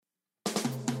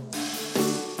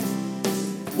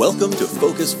Welcome to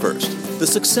Focus First, the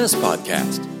Success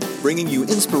Podcast, bringing you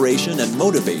inspiration and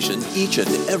motivation each and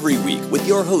every week with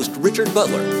your host, Richard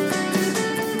Butler.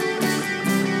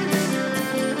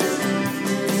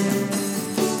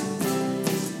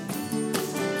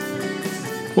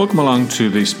 Welcome along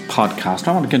to this podcast.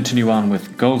 I want to continue on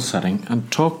with goal setting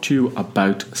and talk to you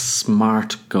about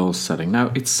SMART goal setting.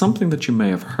 Now, it's something that you may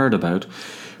have heard about,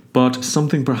 but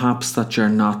something perhaps that you're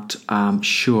not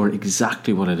sure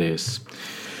exactly what it is.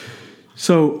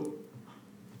 So,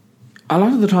 a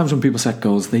lot of the times when people set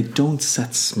goals, they don't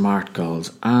set SMART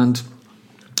goals. And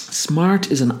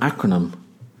SMART is an acronym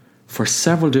for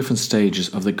several different stages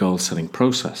of the goal setting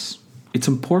process. It's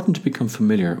important to become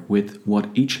familiar with what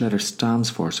each letter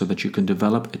stands for so that you can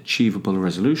develop achievable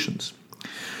resolutions.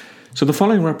 So the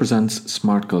following represents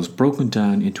SMART goals broken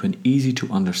down into an easy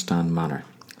to understand manner.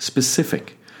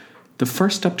 Specific. The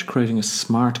first step to creating a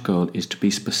SMART goal is to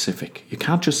be specific. You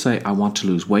can't just say, I want to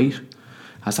lose weight,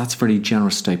 as that's a very general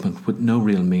statement with no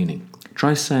real meaning.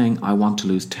 Try saying, I want to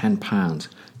lose 10 pounds.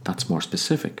 That's more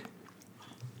specific.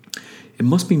 It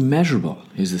must be measurable,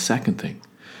 is the second thing.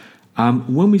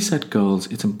 When we set goals,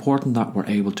 it's important that we're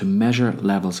able to measure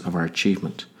levels of our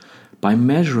achievement. By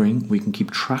measuring, we can keep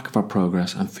track of our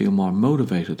progress and feel more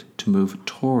motivated to move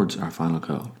towards our final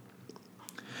goal.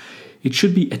 It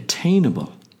should be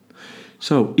attainable.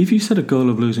 So, if you set a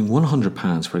goal of losing 100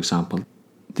 pounds, for example,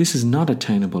 this is not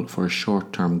attainable for a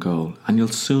short-term goal and you'll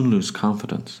soon lose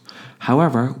confidence.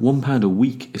 However, £1 a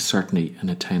week is certainly an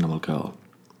attainable goal.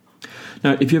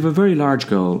 Now, if you have a very large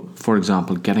goal, for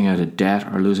example, getting out of debt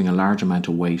or losing a large amount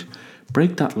of weight,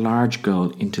 break that large goal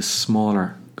into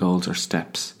smaller goals or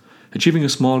steps. Achieving a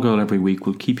small goal every week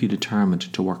will keep you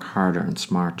determined to work harder and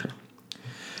smarter.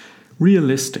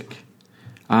 Realistic.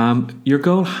 Your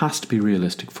goal has to be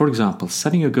realistic. For example,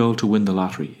 setting a goal to win the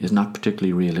lottery is not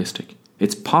particularly realistic.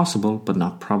 It's possible, but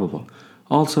not probable.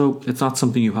 Also, it's not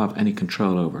something you have any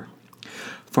control over.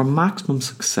 For maximum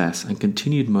success and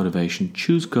continued motivation,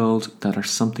 choose goals that are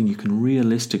something you can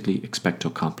realistically expect to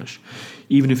accomplish,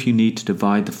 even if you need to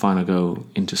divide the final goal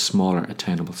into smaller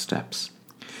attainable steps.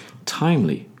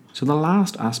 Timely. So the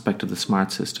last aspect of the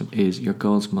SMART system is your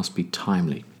goals must be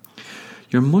timely.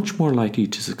 You're much more likely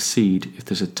to succeed if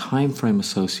there's a time frame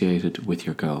associated with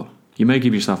your goal. You may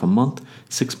give yourself a month,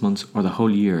 6 months, or the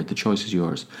whole year. The choice is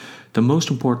yours. The most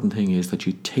important thing is that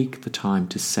you take the time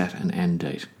to set an end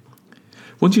date.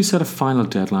 Once you set a final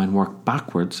deadline, work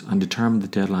backwards and determine the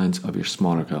deadlines of your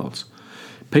smaller goals.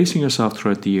 Pacing yourself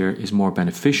throughout the year is more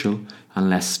beneficial and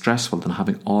less stressful than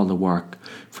having all the work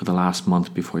for the last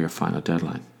month before your final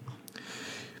deadline.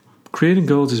 Creating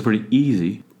goals is very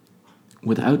easy.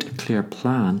 Without a clear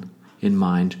plan in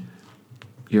mind,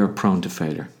 you're prone to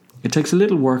failure. It takes a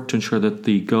little work to ensure that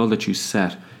the goal that you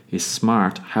set is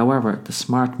smart. However, the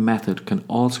SMART method can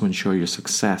also ensure your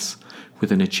success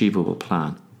with an achievable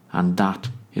plan. And that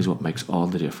is what makes all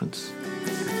the difference.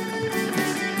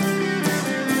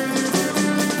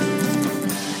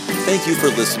 Thank you for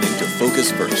listening to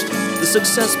Focus First, the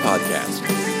Success Podcast.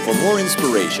 For more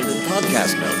inspiration and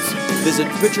podcast notes, visit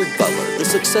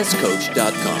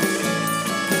richardbutlerthesuccesscoach.com.